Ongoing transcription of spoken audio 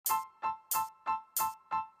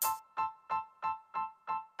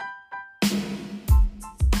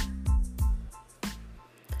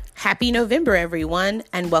Happy November, everyone,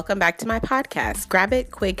 and welcome back to my podcast, Grab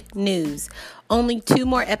It Quick News. Only 2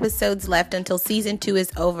 more episodes left until season 2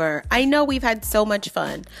 is over. I know we've had so much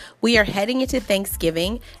fun. We are heading into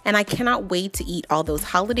Thanksgiving, and I cannot wait to eat all those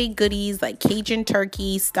holiday goodies like Cajun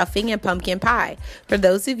turkey, stuffing, and pumpkin pie. For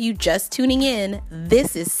those of you just tuning in,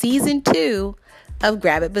 this is season 2 of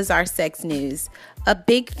Grab It Bizarre Sex News. A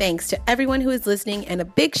big thanks to everyone who is listening, and a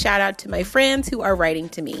big shout out to my friends who are writing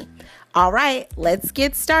to me. All right, let's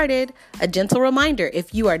get started. A gentle reminder,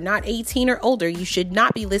 if you are not 18 or older, you should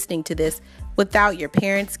not be listening to this without your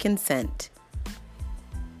parents' consent.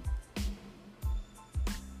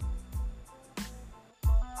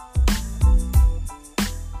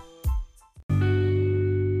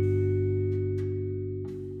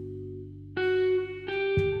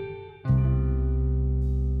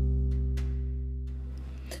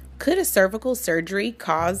 Could a cervical surgery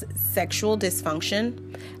cause sexual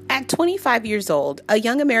dysfunction? At 25 years old, a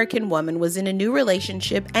young American woman was in a new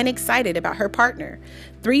relationship and excited about her partner.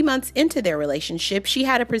 3 months into their relationship, she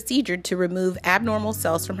had a procedure to remove abnormal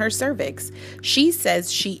cells from her cervix. She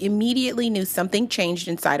says she immediately knew something changed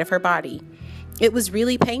inside of her body. It was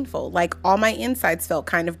really painful, like all my insides felt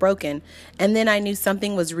kind of broken, and then I knew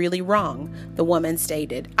something was really wrong, the woman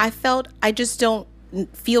stated. I just don't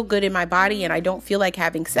feel good in my body and I don't feel like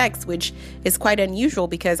having sex, which is quite unusual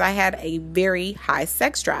because I had a very high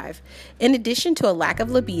sex drive. In addition to a lack of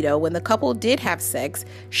libido, when the couple did have sex,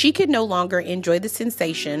 she could no longer enjoy the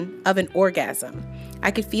sensation of an orgasm. I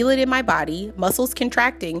could feel it in my body, muscles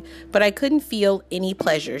contracting, but I couldn't feel any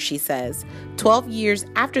pleasure, she says. 12 years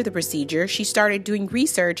after the procedure, she started doing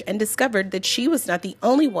research and discovered that she was not the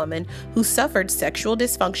only woman who suffered sexual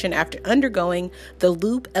dysfunction after undergoing the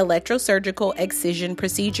loop electrosurgical excision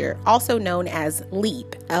procedure, also known as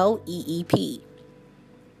LEEP, L-E-E-P.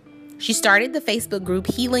 She started the Facebook group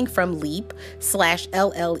Healing from LEEP/LLETZ,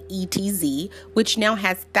 which now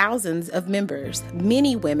has thousands of members.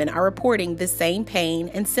 Many women are reporting the same pain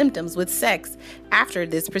and symptoms with sex after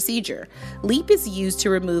this procedure. LEEP is used to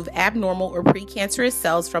remove abnormal or precancerous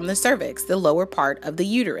cells from the cervix, the lower part of the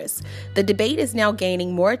uterus. The debate is now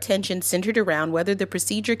gaining more attention centered around whether the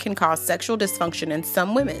procedure can cause sexual dysfunction in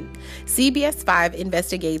some women. CBS 5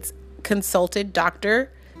 investigates consulted Dr.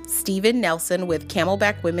 Steven Nelson with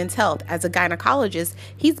Camelback Women's Health. As a gynecologist,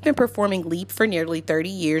 he's been performing LEEP for nearly 30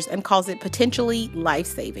 years and calls it potentially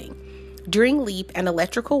life-saving. During LEEP, an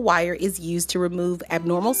electrical wire is used to remove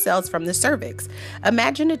abnormal cells from the cervix.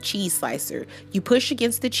 Imagine a cheese slicer. You push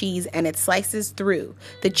against the cheese and it slices through.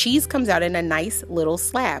 The cheese comes out in a nice little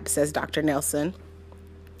slab, says Dr. Nelson.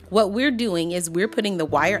 What we're doing is we're putting the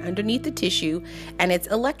wire underneath the tissue and it's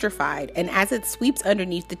electrified. And as it sweeps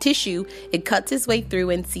underneath the tissue, it cuts its way through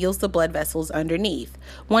and seals the blood vessels underneath.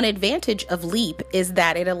 One advantage of LEEP is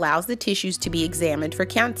that it allows the tissues to be examined for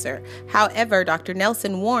cancer. However, Dr.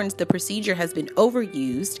 Nelson warns the procedure has been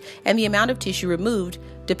overused and the amount of tissue removed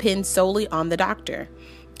depends solely on the doctor.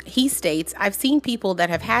 He states, I've seen people that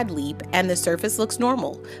have had LEEP and the surface looks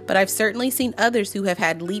normal, but I've certainly seen others who have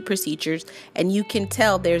had LEEP procedures and you can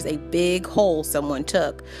tell there's a big hole someone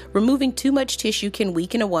took. Removing too much tissue can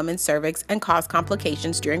weaken a woman's cervix and cause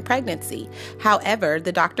complications during pregnancy. However,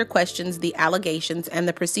 the doctor questions the allegations and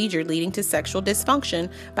the procedure leading to sexual dysfunction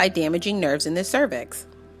by damaging nerves in the cervix.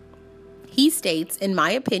 He states, in my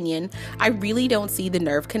opinion, I really don't see the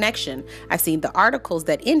nerve connection. I've seen the articles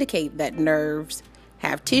that indicate that nerves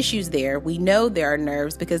have tissues there. We know there are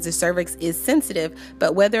nerves because the cervix is sensitive,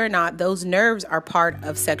 but whether or not those nerves are part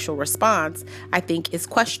of sexual response, I think is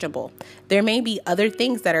questionable. There may be other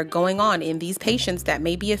things that are going on in these patients that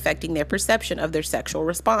may be affecting their perception of their sexual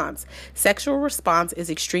response. Sexual response is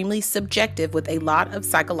extremely subjective with a lot of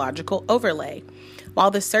psychological overlay. While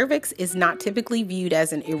the cervix is not typically viewed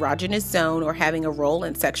as an erogenous zone or having a role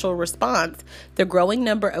in sexual response, the growing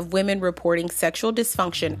number of women reporting sexual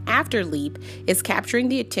dysfunction after LEEP is capturing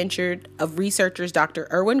the attention of researchers Dr.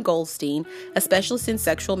 Irwin Goldstein, a specialist in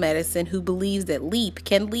sexual medicine who believes that LEEP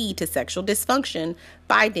can lead to sexual dysfunction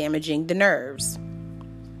by damaging the nerves.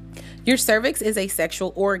 Your cervix is a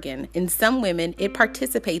sexual organ. In some women, it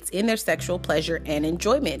participates in their sexual pleasure and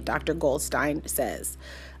enjoyment, Dr. Goldstein says.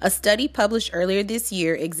 A study published earlier this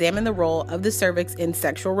year examined the role of the cervix in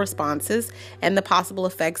sexual responses and the possible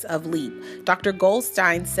effects of LEEP. Dr.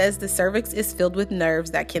 Goldstein says the cervix is filled with nerves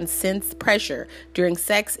that can sense pressure. During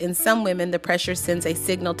sex, in some women, the pressure sends a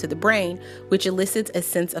signal to the brain, which elicits a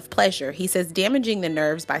sense of pleasure. He says damaging the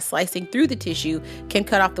nerves by slicing through the tissue can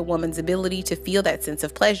cut off the woman's ability to feel that sense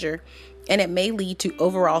of pleasure. and it may lead to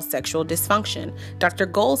overall sexual dysfunction. Dr.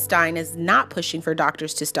 Goldstein is not pushing for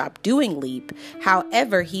doctors to stop doing LEAP.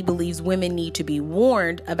 However, he believes women need to be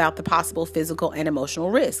warned about the possible physical and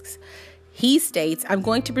emotional risks. He states, "I'm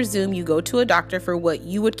going to presume you go to a doctor for what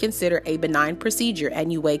you would consider a benign procedure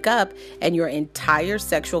and you wake up and your entire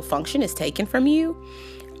sexual function is taken from you.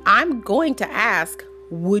 I'm going to ask,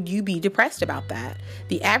 would you be depressed about that?"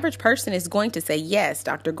 The average person is going to say yes,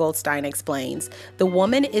 Dr. Goldstein explains. The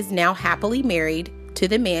woman is now happily married to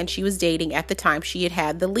the man she was dating at the time she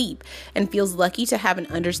had the LEAP and feels lucky to have an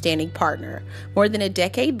understanding partner. More than a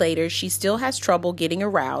decade later, she still has trouble getting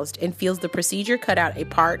aroused and feels the procedure cut out a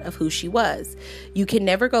part of who she was. You can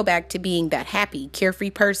never go back to being that happy,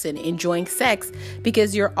 carefree person enjoying sex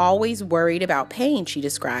because you're always worried about pain, she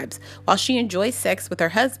describes. While she enjoys sex with her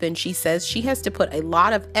husband, she says she has to put a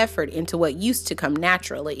lot of effort into what used to come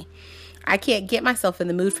naturally. "I can't get myself in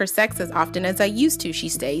the mood for sex as often as I used to," she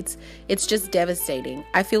states. "It's just devastating.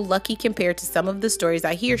 I feel lucky compared to some of the stories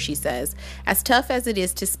I hear," she says. As tough as it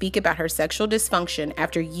is to speak about her sexual dysfunction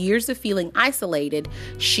after years of feeling isolated,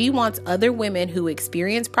 she wants other women who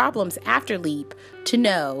experience problems after LEAP to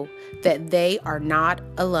know that they are not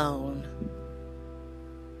alone.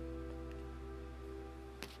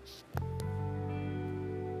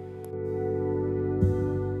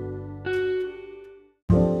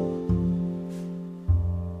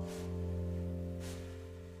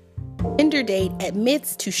 Tinder date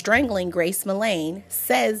admits to strangling Grace Millane,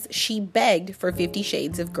 says she begged for 50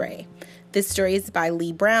 Shades of Grey. This story is by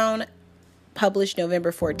Lee Brown, published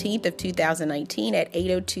November 14th of 2019 at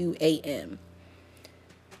 8:02 a.m.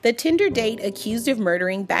 The Tinder date accused of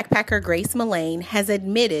murdering backpacker Grace Millane has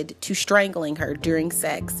admitted to strangling her during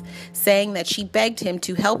sex, saying that she begged him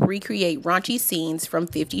to help recreate raunchy scenes from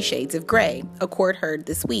 50 Shades of Grey, a court heard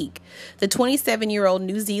this week. The 27-year-old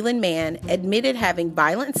New Zealand man admitted having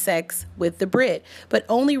violent sex with the Brit, but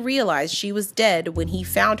only realized she was dead when he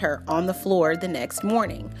found her on the floor the next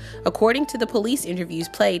morning. According to the police interviews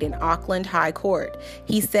played in Auckland High Court,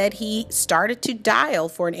 he said he started to dial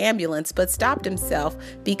for an ambulance but stopped himself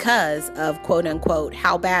because of, quote-unquote,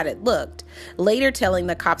 how bad it looked, later telling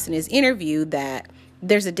the cops in his interview that,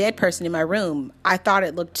 "There's a dead person in my room. I thought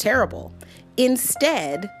it looked terrible."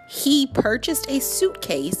 Instead, he purchased a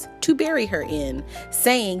suitcase to bury her in,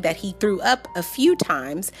 saying that he threw up a few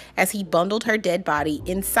times as he bundled her dead body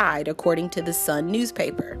inside, according to the Sun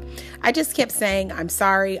newspaper. "I just kept saying, 'I'm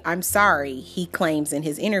sorry,' he claims in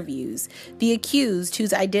his interviews. The accused,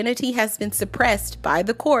 whose identity has been suppressed by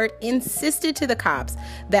the court, insisted to the cops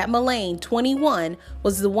that Millane, 21,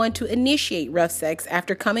 was the one to initiate rough sex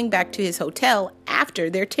after coming back to his hotel after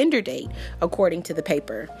their Tinder date, according to the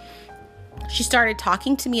paper. "She started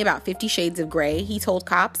talking to me about 50 Shades of Grey," he told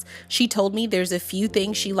cops. "She told me there's a few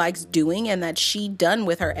things she likes doing and that she'd done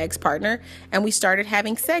with her ex-partner, and we started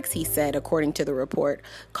having sex," he said, according to the report.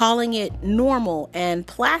 Calling it normal and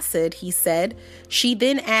placid, he said. She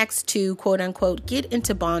then asked to, quote-unquote, get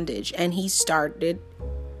into bondage, and he started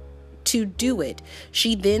to do it.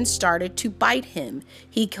 She then started to bite him.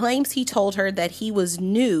 He claims he told her that he was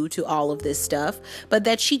new to all of this stuff, but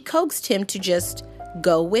that she coaxed him to just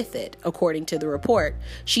go with it, according to the report.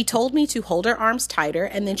 "She told me to hold her arms tighter,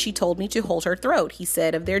 and then she told me to hold her throat," he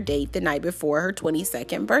said of their date the night before her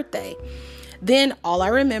 22nd birthday. "Then all I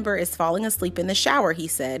remember is falling asleep in the shower," he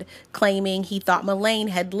said, claiming he thought Millane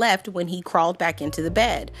had left when he crawled back into the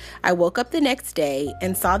bed. "I woke up the next day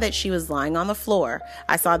and saw that she was lying on the floor.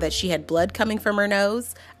 I saw that she had blood coming from her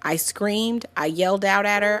nose. I screamed. I yelled out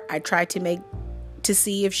at her. I tried to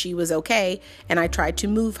see if she was okay, and I tried to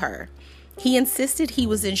move her." He insisted he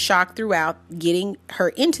was in shock throughout getting her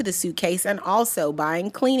into the suitcase and also buying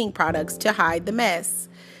cleaning products to hide the mess.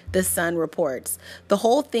 The Sun reports, "The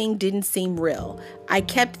whole thing didn't seem real. I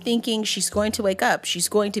kept thinking she's going to wake up. She's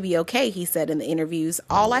going to be okay," he said in the interviews.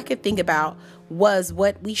 "All I could think about was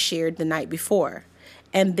what we shared the night before.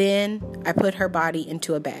 And then I put her body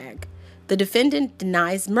into a bag." The defendant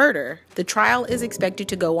denies murder. The trial is expected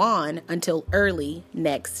to go on until early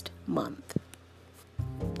next month.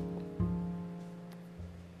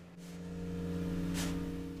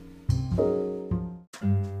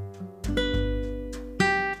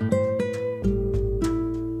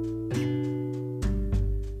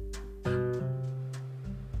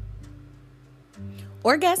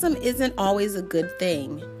 Orgasm isn't always a good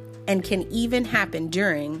thing and can even happen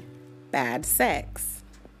during bad sex.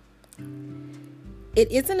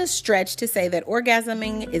 It isn't a stretch to say that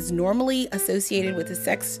orgasming is normally associated with a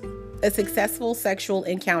sex successful sexual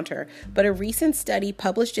encounter, but a recent study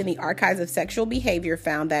published in the Archives of Sexual Behavior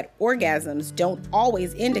found that orgasms don't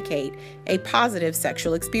always indicate a positive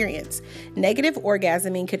sexual experience. Negative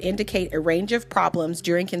orgasming could indicate a range of problems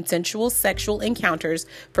during consensual sexual encounters,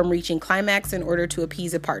 from reaching climax in order to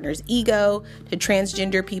appease a partner's ego, to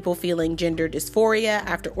transgender people feeling gender dysphoria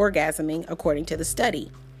after orgasming, according to the study.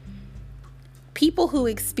 People who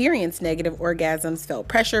experienced negative orgasms felt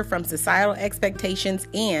pressure from societal expectations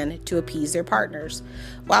and to appease their partners.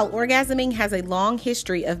 While orgasming has a long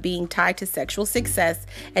history of being tied to sexual success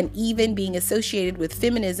and even being associated with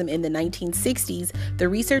feminism in the 1960s, the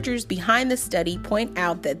researchers behind the study point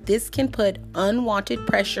out that this can put unwanted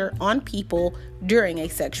pressure on people during a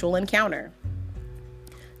sexual encounter.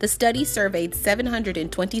 The study surveyed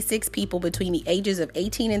 726 people between the ages of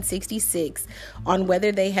 18 and 66 on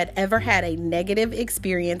whether they had ever had a negative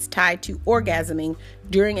experience tied to orgasming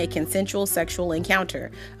during a consensual sexual encounter.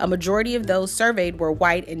 A majority of those surveyed were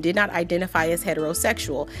white and did not identify as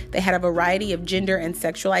heterosexual. They had a variety of gender and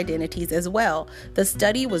sexual identities as well. The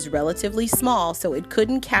study was relatively small, so it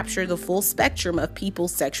couldn't capture the full spectrum of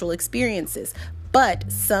people's sexual experiences,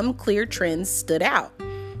 but some clear trends stood out,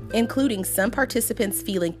 including some participants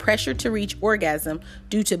feeling pressure to reach orgasm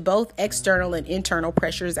due to both external and internal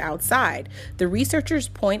pressures outside. The researchers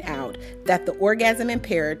point out that the orgasm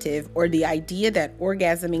imperative, or the idea that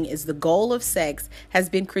orgasming is the goal of sex, has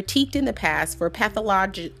been critiqued in the past for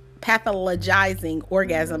pathologizing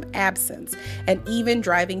orgasm absence and even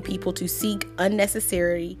driving people to seek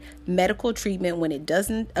unnecessary medical treatment when it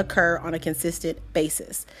doesn't occur on a consistent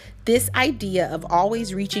basis. This idea of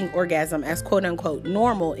always reaching orgasm as quote-unquote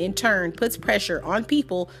normal in turn puts pressure on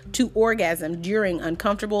people to orgasm during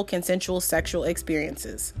uncomfortable consensual sexual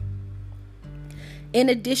experiences. In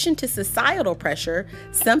addition to societal pressure,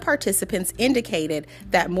 some participants indicated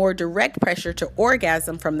that more direct pressure to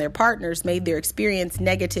orgasm from their partners made their experience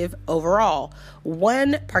negative overall.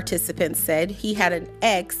 One participant said he had an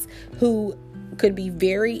ex who could be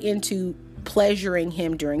very into pleasuring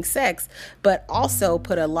him during sex, but also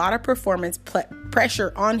put a lot of performance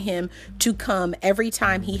pressure on him to come every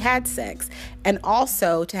time he had sex, and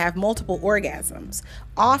also to have multiple orgasms.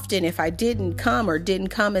 Often, if I didn't come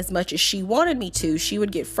as much as she wanted me to, she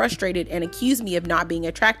would get frustrated and accuse me of not being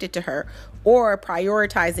attracted to her or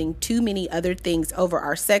prioritizing too many other things over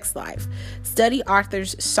our sex life. Study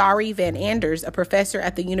authors Sari Van Anders, a professor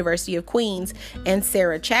at the University of Queens, and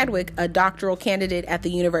Sarah Chadwick, a doctoral candidate at the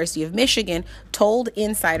University of Michigan, told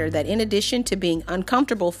Insider that in addition to being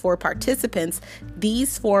uncomfortable for participants,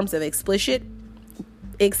 these forms of explicit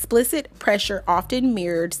pressure often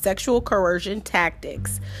mirrored sexual coercion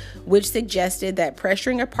tactics, which suggested that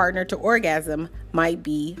pressuring a partner to orgasm might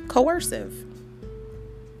be coercive.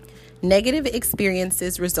 Negative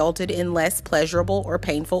experiences resulted in less pleasurable or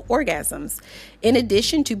painful orgasms. In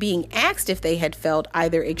addition to being asked if they had felt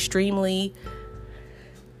either extremely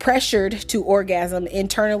pressured to orgasm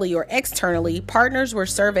internally or externally, partners were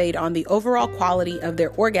surveyed on the overall quality of their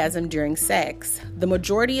orgasm during sex. The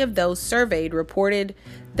majority of those surveyed reported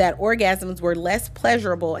that orgasms were less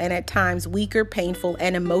pleasurable and at times weaker, painful,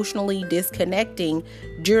 and emotionally disconnecting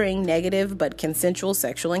during negative but consensual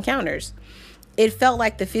sexual encounters. It felt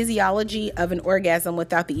like the physiology of an orgasm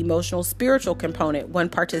without the emotional, spiritual component, one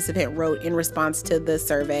participant wrote in response to the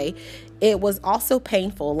survey. It was also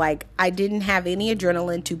painful, like I didn't have any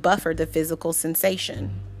adrenaline to buffer the physical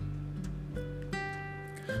sensation.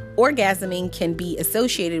 Orgasming can be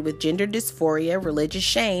associated with gender dysphoria, religious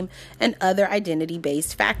shame, and other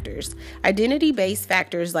identity-based factors. Identity-based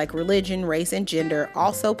factors like religion, race, and gender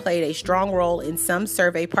also played a strong role in some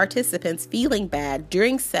survey participants feeling bad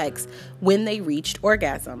during sex when they reached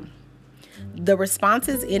orgasm. The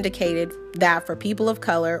responses indicated that for people of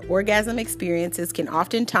color, orgasm experiences can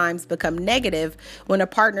oftentimes become negative when a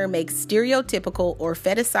partner makes stereotypical or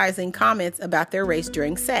fetishizing comments about their race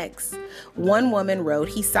during sex. One woman wrote,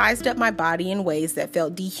 "He sized up my body in ways that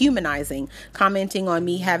felt dehumanizing, commenting on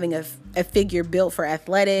me having a figure built for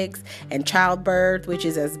athletics and childbirth, which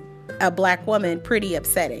is, as a Black woman, pretty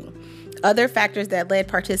upsetting." Other factors that led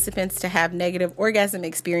participants to have negative orgasm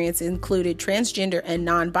experience included transgender and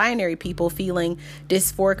non-binary people feeling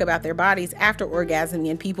dysphoric about their bodies after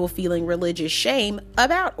orgasming and people feeling religious shame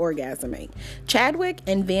about orgasming. Chadwick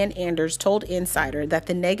and Van Anders told Insider that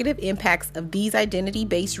the negative impacts of these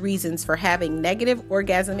identity-based reasons for having negative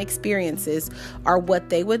orgasm experiences are what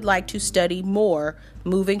they would like to study more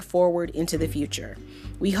moving forward into the future.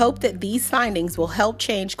 We hope that these findings will help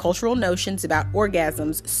change cultural notions about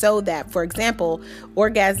orgasms so that, for example,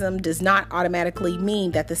 orgasm does not automatically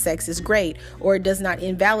mean that the sex is great, or it does not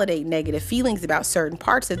invalidate negative feelings about certain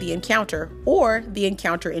parts of the encounter or the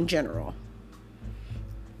encounter in general.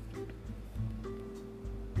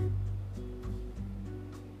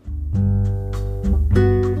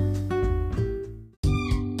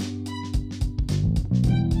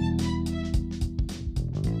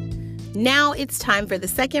 Now it's time for the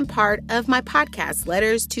second part of my podcast,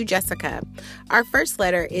 Letters to Jessica. Our first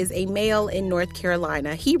letter is a male in North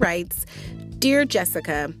Carolina. He writes, "Dear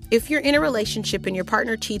Jessica, if you're in a relationship and your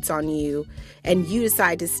partner cheats on you and you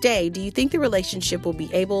decide to stay, do you think the relationship will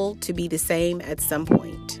be able to be the same at some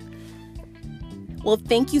point?" Well,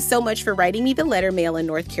 thank you so much for writing me the letter, male in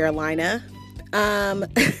North Carolina.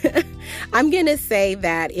 I'm going to say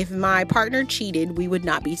that if my partner cheated, we would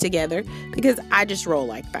not be together because I just roll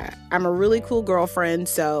like that. I'm a really cool girlfriend.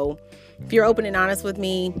 So if you're open and honest with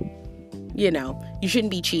me, you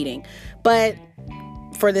shouldn't be cheating. But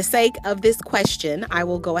for the sake of this question, I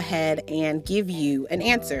will go ahead and give you an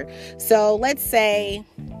answer. So let's say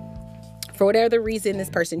for whatever reason, this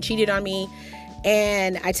person cheated on me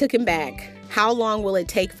and I took him back. How long will it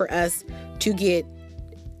take for us to get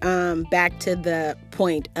back to the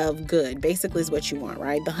point of good? Basically is what you want,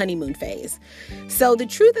 right? The honeymoon phase. So the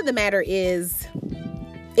truth of the matter is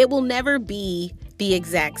it will never be the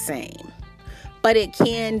exact same, but it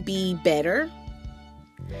can be better.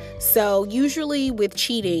 So usually with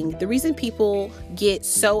cheating, the reason people get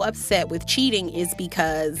so upset with cheating is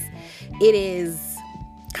because it is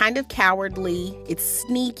kind of cowardly, it's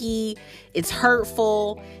sneaky, it's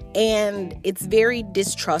hurtful, and it's very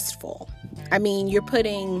distrustful. I mean, you're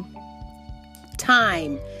putting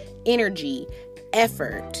time, energy,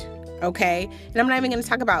 effort, okay? And I'm not even going to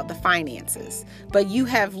talk about the finances, but you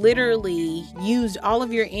have literally used all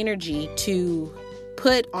of your energy to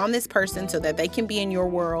put on this person so that they can be in your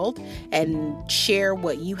world and share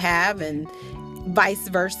what you have and vice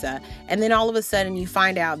versa. And then all of a sudden you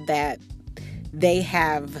find out that they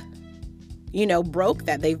have, broke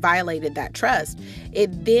that, they violated that trust.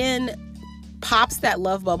 It then pops that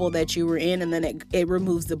love bubble that you were in, and then it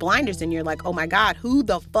removes the blinders and you're like, oh my God, who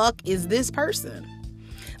the fuck is this person?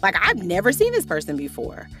 Like, I've never seen this person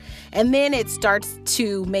before. And then it starts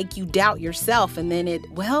to make you doubt yourself. And then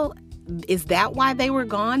is that why they were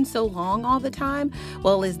gone so long all the time?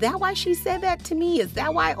 Well, is that why she said that to me? Is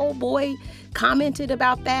that why old boy commented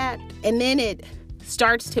about that? And then it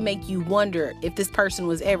starts to make you wonder if this person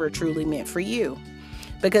was ever truly meant for you.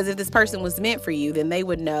 Because if this person was meant for you, then they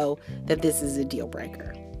would know that this is a deal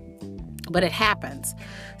breaker. But it happens.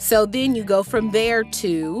 So then you go from there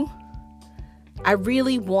to, I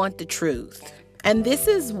really want the truth. And this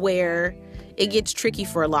is where it gets tricky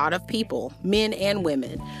for a lot of people, men and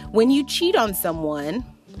women. When you cheat on someone,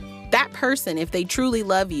 that person, if they truly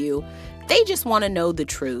love you, they just want to know the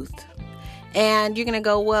truth. And you're going to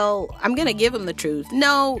go, well, I'm going to give them the truth.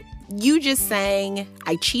 No, you just saying,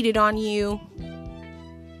 I cheated on you.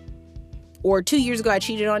 Or 2 years ago, I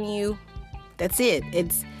cheated on you. That's it.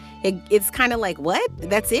 It's kind of like, what?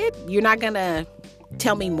 That's it? You're not going to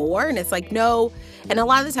tell me more? And it's like, no. And a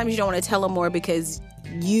lot of the times you don't want to tell them more because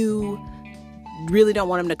you really don't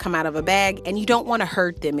want them to come out of a bag, and you don't want to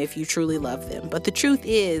hurt them if you truly love them. But the truth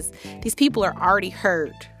is, these people are already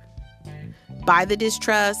hurt by the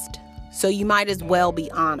distrust, so you might as well be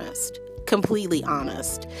honest. Completely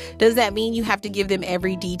honest. Does that mean you have to give them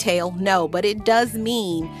every detail? No, but it does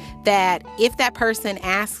mean that if that person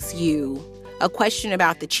asks you a question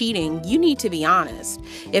about the cheating, you need to be honest.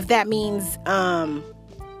 If that means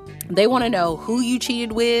they want to know who you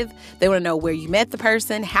cheated with, they want to know where you met the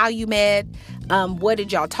person, how you met, what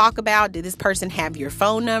did y'all talk about? Did this person have your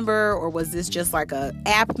phone number, or was this just like a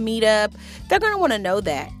app meetup? They're going to want to know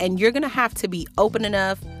that, and you're going to have to be open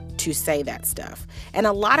enough to say that stuff. And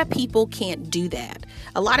a lot of people can't do that.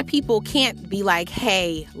 A lot of people can't be like,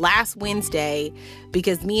 hey, last Wednesday,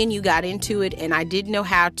 because me and you got into it and I didn't know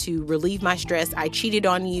how to relieve my stress, I cheated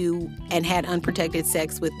on you and had unprotected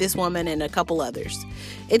sex with this woman and a couple others.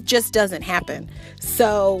 It just doesn't happen.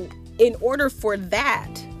 So in order for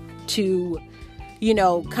that to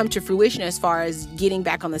come to fruition as far as getting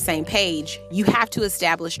back on the same page, you have to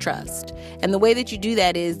establish trust. And the way that you do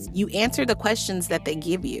that is you answer the questions that they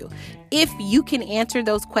give you. If you can answer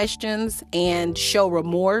those questions and show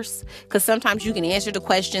remorse, because sometimes you can answer the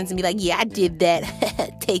questions and be like, yeah, I did that.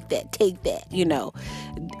 take that,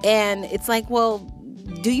 And it's like, well,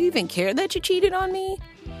 do you even care that you cheated on me?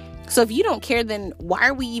 So if you don't care, then why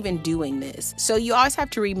are we even doing this? So you always have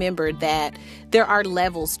to remember that there are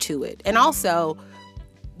levels to it. And also,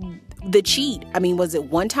 the cheat. I mean, was it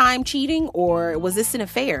one time cheating or was this an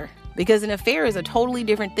affair? Because an affair is a totally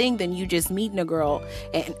different thing than you just meeting a girl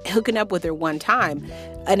and hooking up with her one time.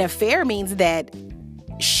 An affair means that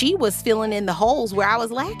she was filling in the holes where I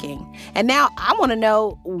was lacking. And now I want to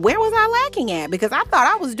know, where was I lacking at? Because I thought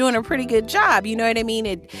I was doing a pretty good job. You know what I mean?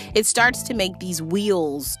 It starts to make these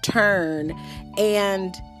wheels turn,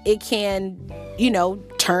 and it can,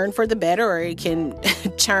 turn for the better, or it can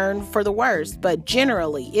turn for the worse. But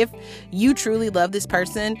generally, if you truly love this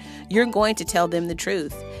person, you're going to tell them the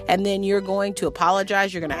truth. And then you're going to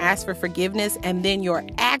apologize. You're going to ask for forgiveness. And then your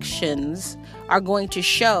actions are going to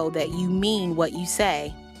show that you mean what you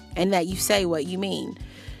say, and that you say what you mean.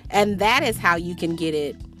 And that is how you can get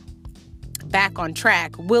it back on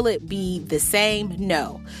track. Will it be the same?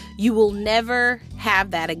 No. You will never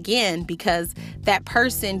have that again, because that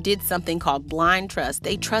person did something called blind trust.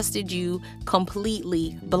 They trusted you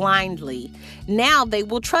completely blindly. Now they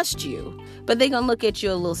will trust you, but they're going to look at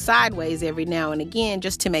you a little sideways every now and again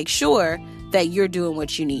just to make sure that you're doing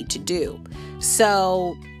what you need to do.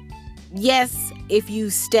 So yes, if you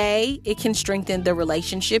stay, it can strengthen the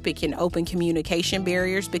relationship. It can open communication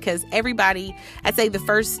barriers, because everybody, I'd say the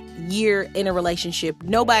first year in a relationship,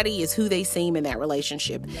 nobody is who they seem in that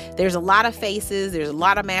relationship. There's a lot of faces, there's a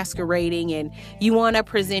lot of masquerading, and you want to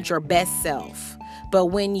present your best self. But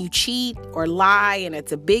when you cheat or lie and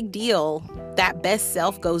it's a big deal, that best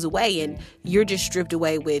self goes away, and you're just stripped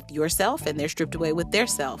away with yourself, and they're stripped away with their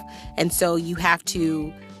self. And so you have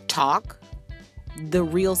to talk. The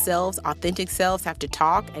real selves, authentic selves, have to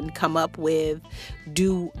talk and come up with,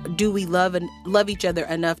 do we love each other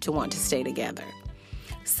enough to want to stay together?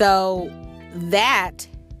 So that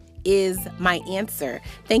is my answer.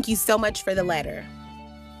 Thank you so much for the letter.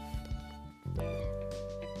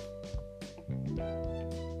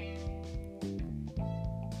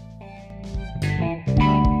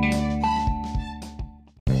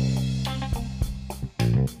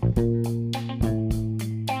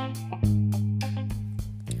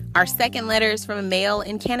 Our second letter is from a male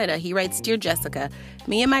in Canada. He writes, "Dear Jessica,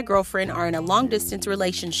 me and my girlfriend are in a long-distance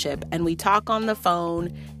relationship, and we talk on the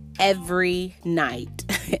phone every night."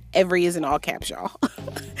 Every is in all caps, y'all.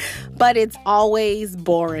 But it's always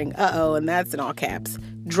boring. And that's in all caps.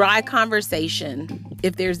 Dry conversation,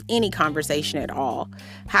 if there's any conversation at all.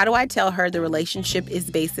 How do I tell her the relationship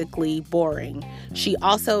is basically boring? She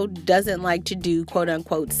also doesn't like to do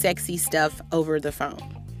quote-unquote sexy stuff over the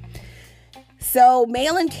phone. So,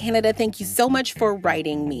 male in Canada, thank you so much for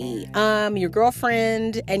writing me. Your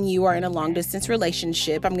girlfriend and you are in a long-distance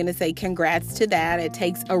relationship. I'm going to say congrats to that. It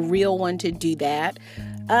takes a real one to do that.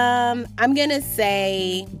 I'm going to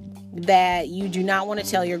say that you do not want to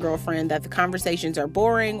tell your girlfriend that the conversations are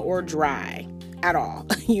boring or dry at all.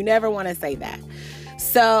 You never want to say that.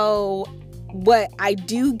 So, what I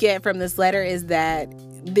do get from this letter is that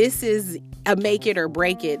this is a make it or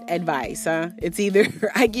break it advice, It's either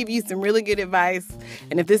I give you some really good advice,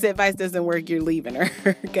 and if this advice doesn't work, you're leaving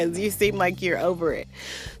her because you seem like you're over it.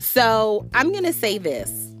 So I'm going to say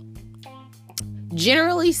this.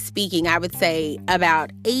 Generally speaking, I would say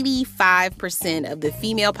about 85% of the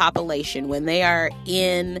female population, when they are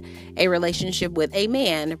in a relationship with a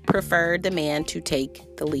man, prefer the man to take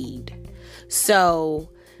the lead. So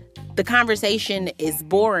the conversation is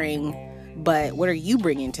boring, but what are you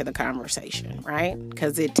bringing to the conversation, right?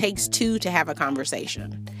 Because it takes two to have a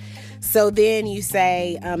conversation. So then you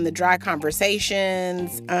say the dry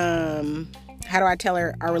conversations. How do I tell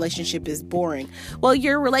her our relationship is boring? Well,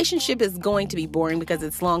 your relationship is going to be boring because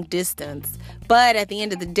it's long distance. But at the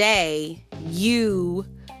end of the day, you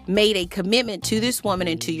made a commitment to this woman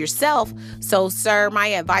and to yourself. So, sir, my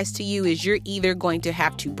advice to you is you're either going to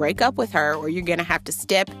have to break up with her, or you're going to have to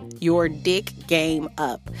step your dick game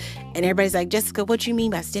up. And everybody's like, Jessica, what you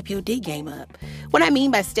mean by step your dick game up? What I mean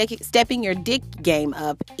by stepping your dick game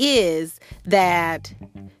up is that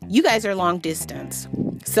you guys are long distance.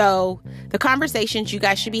 So the conversations you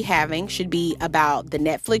guys should be having should be about the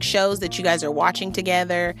Netflix shows that you guys are watching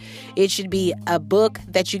together. It should be a book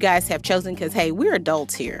that you guys have chosen because, hey, we're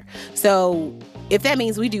adults here. So if that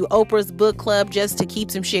means we do Oprah's book club just to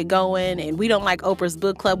keep some shit going, and we don't like Oprah's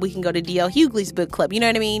book club, we can go to D.L. Hughley's book club. You know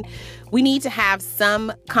what I mean? We need to have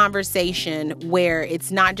some conversation where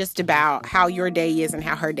it's not just about how your day is and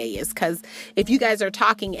how her day is. Because if you guys are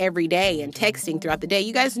talking every day and texting throughout the day,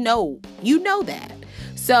 you guys know that.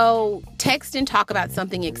 So text and talk about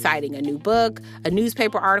something exciting, a new book, a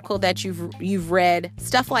newspaper article that you've read,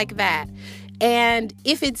 stuff like that. And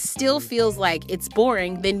if it still feels like it's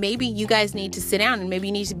boring, then maybe you guys need to sit down and maybe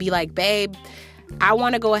you need to be like, babe, I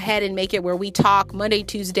want to go ahead and make it where we talk Monday,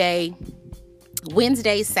 Tuesday,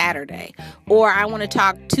 Wednesday, Saturday, or I want to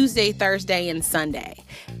talk Tuesday, Thursday, and Sunday.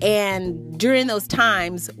 And during those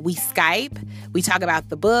times, we Skype, we talk about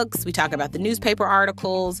the books, we talk about the newspaper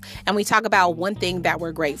articles, and we talk about one thing that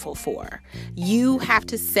we're grateful for. You have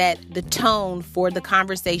to set the tone for the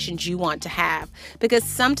conversations you want to have, because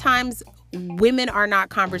sometimes women are not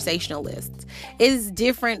conversationalists. It is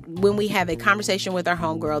different when we have a conversation with our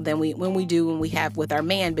homegirl than when we have with our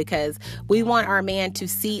man, because we want our man to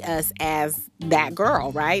see us as that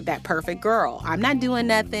girl, right? That perfect girl. I'm not doing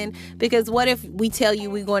nothing, because what if we tell you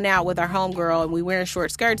we're going out with our homegirl and we wearing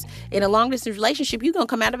short skirts? In a long distance relationship, you're going to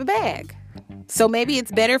come out of a bag. So maybe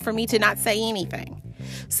it's better for me to not say anything.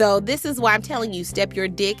 So this is why I'm telling you, step your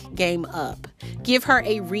dick game up. Give her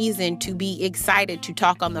a reason to be excited to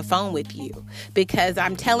talk on the phone with you. Because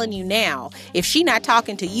I'm telling you now, if she's not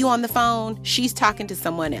talking to you on the phone, she's talking to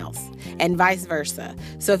someone else, and vice versa.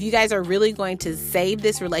 So if you guys are really going to save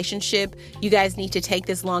this relationship, you guys need to take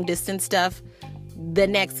this long distance stuff the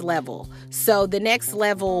next level. So the next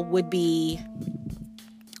level would be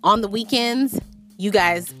on the weekends, you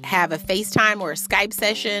guys have a FaceTime or a Skype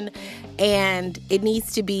session, and it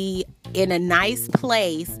needs to be in a nice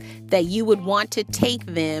place that you would want to take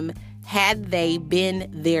them had they been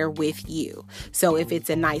there with you. So if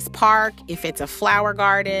it's a nice park, if it's a flower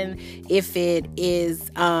garden, if it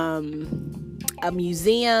is a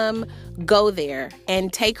museum, go there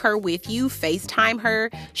and take her with you. FaceTime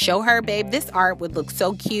her, show her, babe, this art would look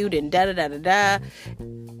so cute and da-da-da-da-da.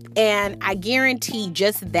 And I guarantee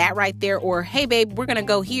just that right there, or, hey, babe, we're going to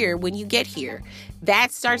go here when you get here.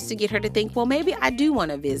 That starts to get her to think, well, maybe I do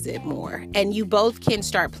want to visit more. And you both can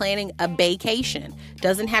start planning a vacation.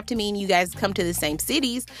 Doesn't have to mean you guys come to the same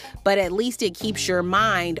cities, but at least it keeps your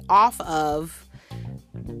mind off of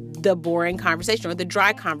the boring conversation or the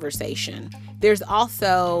dry conversation. There's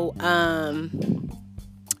also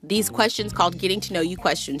these questions called getting to know you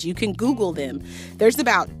questions. You can Google them. There's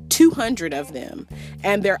about 200 of them,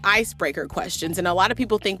 and they're icebreaker questions. And a lot of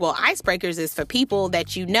people think, well, icebreakers is for people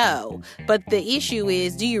that you know. But the issue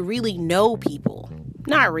is, do you really know people?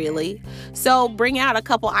 Not really. So bring out a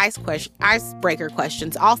couple icebreaker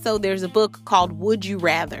questions. Also, there's a book called Would You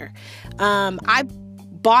Rather. I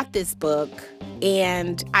bought this book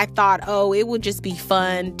and I thought, oh, it would just be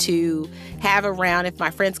fun to have around if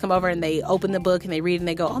my friends come over and they open the book and they read and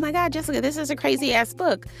they go, oh my God, Jessica, this is a crazy ass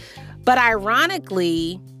book. But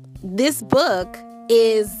ironically, this book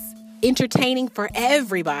is entertaining for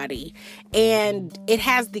everybody. And it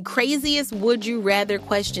has the craziest would you rather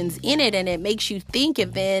questions in it, and it makes you think.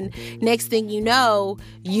 And then next thing you know,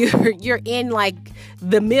 you're in like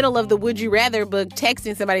the middle of the would you rather book,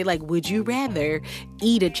 texting somebody like, would you rather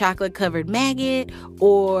eat a chocolate covered maggot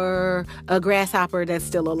or a grasshopper that's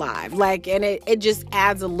still alive? Like, and it just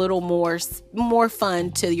adds a little more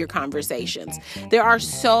fun to your conversations. There are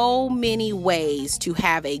so many ways to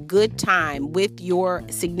have a good time with your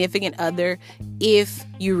significant other if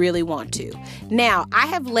you really want to. Now, I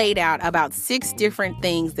have laid out about 6 different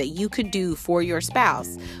things that you could do for your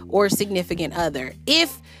spouse or significant other.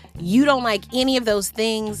 If you don't like any of those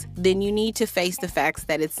things, then you need to face the facts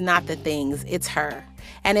that it's not the things, it's her.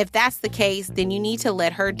 And if that's the case, then you need to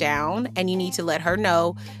let her down, and you need to let her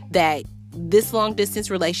know that this long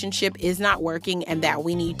distance relationship is not working and that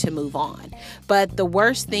we need to move on. But the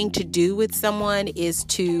worst thing to do with someone is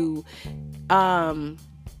to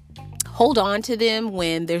hold on to them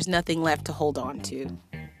when there's nothing left to hold on to.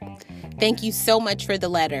 Thank you so much for the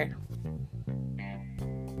letter.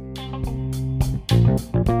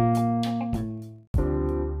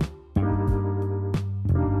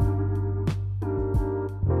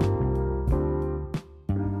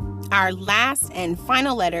 Our last and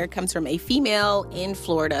final letter comes from a female in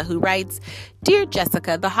Florida who writes, Dear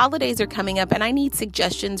Jessica, the holidays are coming up and I need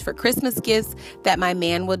suggestions for Christmas gifts that my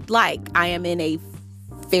man would like. I am in a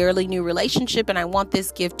fairly new relationship and I want this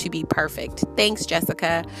gift to be perfect. Thanks,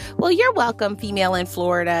 Jessica. Well, you're welcome, female in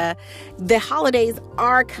Florida. The holidays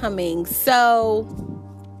are coming. So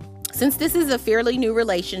since this is a fairly new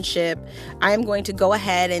relationship, I am going to go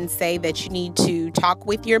ahead and say that you need to talk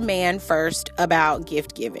with your man first about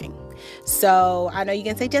gift giving. So I know you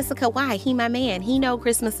can say, Jessica, why? He my man. He know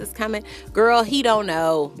Christmas is coming. Girl, he don't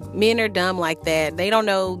know. Men are dumb like that. They don't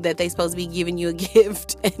know that they're supposed to be giving you a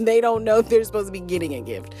gift, and they don't know they're supposed to be getting a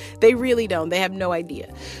gift. They really don't. They have no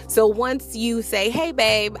idea. So once you say, hey,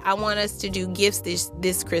 babe, I want us to do gifts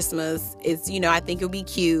this Christmas. It's, I think it'll be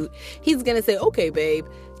cute. He's going to say, okay, babe.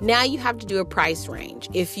 Now you have to do a price range.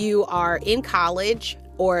 If you are in college,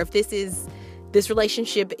 or if this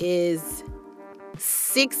relationship is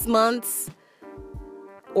 6 months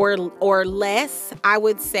or less, I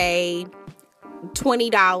would say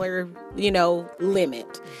 $20,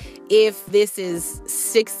 limit. If this is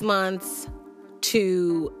 6 months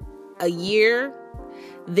to a year,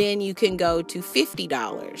 then you can go to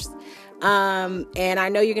 $50. And I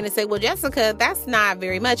know you're going to say, well, Jessica, that's not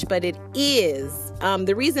very much, but it is.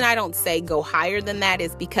 The reason I don't say go higher than that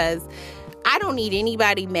is because I don't need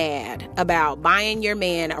anybody mad about buying your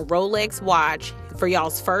man a Rolex watch for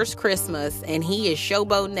y'all's first Christmas, and he is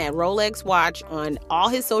showboating that Rolex watch on all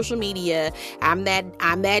his social media. I'm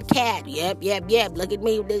that cat. Yep. Look at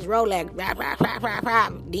me with this Rolex.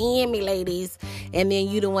 DM me, ladies. And then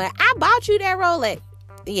you the one, I bought you that Rolex.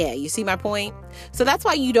 Yeah, you see my point? So that's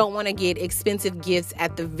why you don't want to get expensive gifts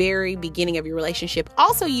at the very beginning of your relationship.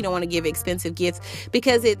 Also, you don't want to give expensive gifts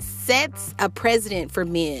because it sets a precedent for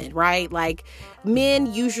men, right? Like,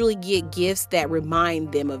 men usually get gifts that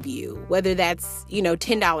remind them of you, whether that's,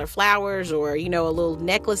 $10 flowers or, a little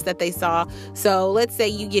necklace that they saw. So let's say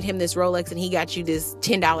you get him this Rolex and he got you this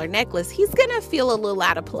 $10 necklace. He's going to feel a little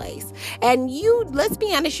out of place. And let's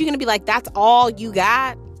be honest, you're going to be like, that's all you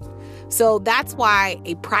got? So that's why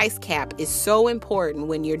a price cap is so important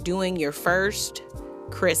when you're doing your first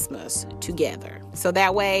Christmas together. So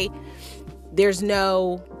that way there's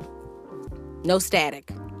no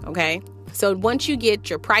static, okay? So once you get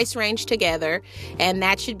your price range together, and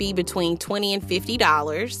that should be between $20 and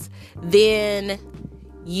 $50, then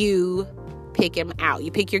you pick him out.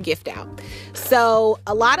 You pick your gift out. So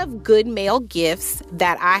a lot of good male gifts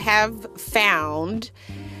that I have found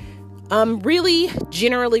really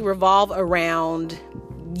generally revolve around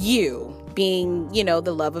you being,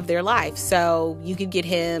 the love of their life. So you could get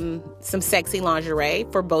him some sexy lingerie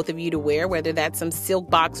for both of you to wear, whether that's some silk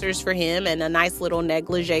boxers for him and a nice little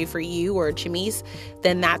negligee for you or a chemise,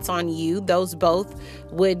 then that's on you. Those both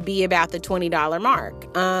would be about the $20 mark.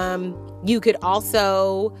 You could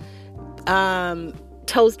also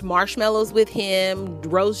toast marshmallows with him,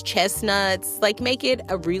 roast chestnuts, make it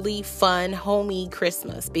a really fun, homey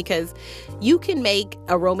Christmas, because you can make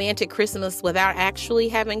a romantic Christmas without actually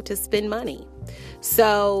having to spend money.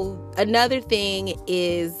 So another thing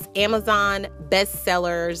is Amazon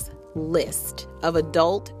bestsellers list of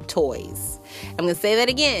adult toys. I'm going to say that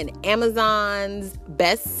again, Amazon's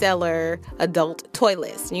bestseller adult toy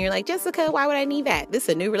list. And you're like, Jessica, why would I need that? This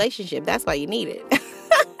is a new relationship. That's why you need it.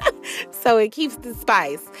 So it keeps the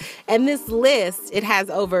spice. And this list, it has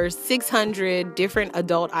over 600 different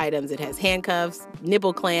adult items. It has handcuffs,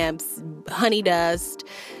 nipple clamps, honey dust,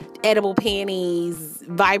 edible panties,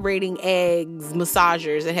 vibrating eggs,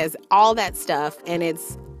 massagers. It has all that stuff, and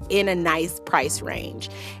it's in a nice price range.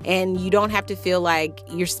 And you don't have to feel like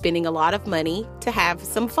you're spending a lot of money to have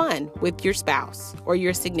some fun with your spouse or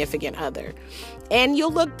your significant other. And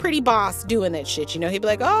you'll look pretty boss doing that shit. He'd be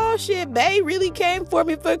like, oh shit, bae really came for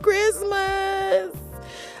me for Christmas.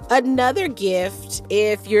 Another gift,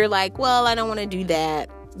 if you're like, well, I don't want to do that,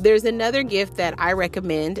 there's another gift that I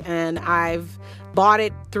recommend, and I've bought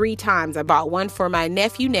it 3 times. I bought one for my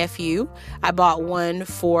nephew. I bought one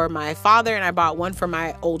for my father, and I bought one for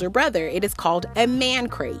my older brother. It is called a man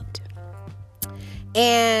crate.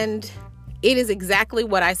 And it is exactly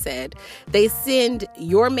what I said. They send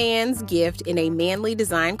your man's gift in a manly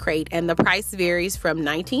design crate, and the price varies from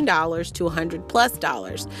 $19 to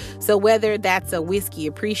 $100+. So whether that's a whiskey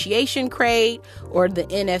appreciation crate or the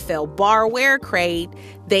NFL barware crate,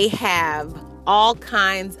 they have all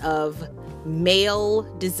kinds of male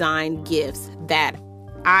design gifts that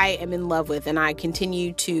I am in love with, and I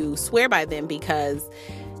continue to swear by them because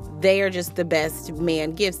they are just the best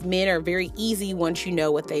man gifts. Men are very easy once you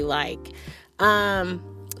know what they like.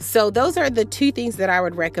 So those are the 2 things that I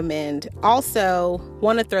would recommend. Also,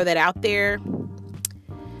 want to throw that out there.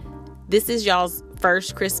 This is y'all's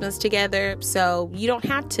first Christmas together, so you don't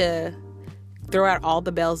have to throw out all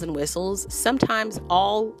the bells and whistles. Sometimes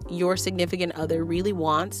all your significant other really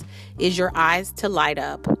wants is your eyes to light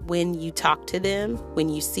up when you talk to them, when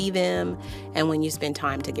you see them, and when you spend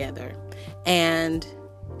time together. And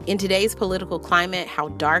in today's political climate, how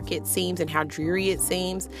dark it seems and how dreary it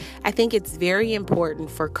seems, I think it's very important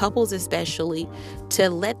for couples especially to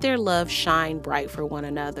let their love shine bright for one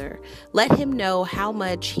another. Let him know how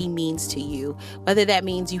much he means to you, whether that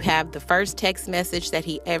means you have the first text message that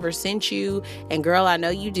he ever sent you, and girl, I know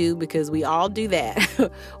you do because we all do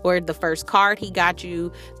that, or the first card he got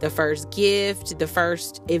you, the first gift, the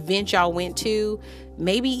first event y'all went to.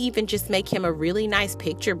 Maybe even just make him a really nice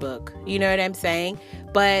picture book. You know what I'm saying?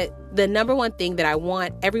 But But the number one thing that I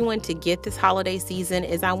want everyone to get this holiday season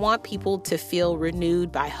is I want people to feel renewed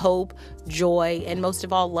by hope, joy, and most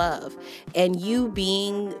of all, love. And you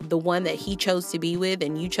being the one that he chose to be with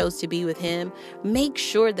and you chose to be with him, make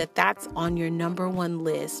sure that that's on your number one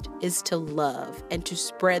list, is to love and to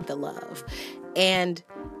spread the love. And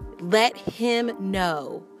let him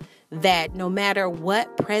know that no matter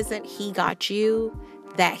what present he got you,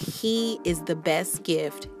 that he is the best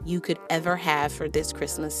gift you could ever have for this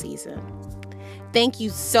Christmas season. Thank you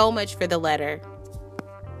so much for the letter.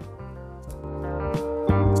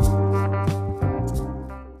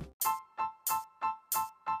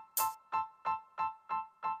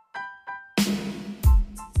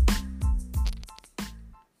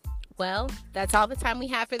 Well, that's all the time we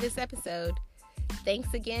have for this episode.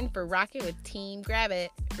 Thanks again for rocking with Team Grab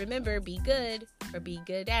It. Remember, be good or be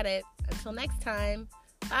good at it. Until next time.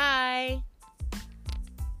 Bye.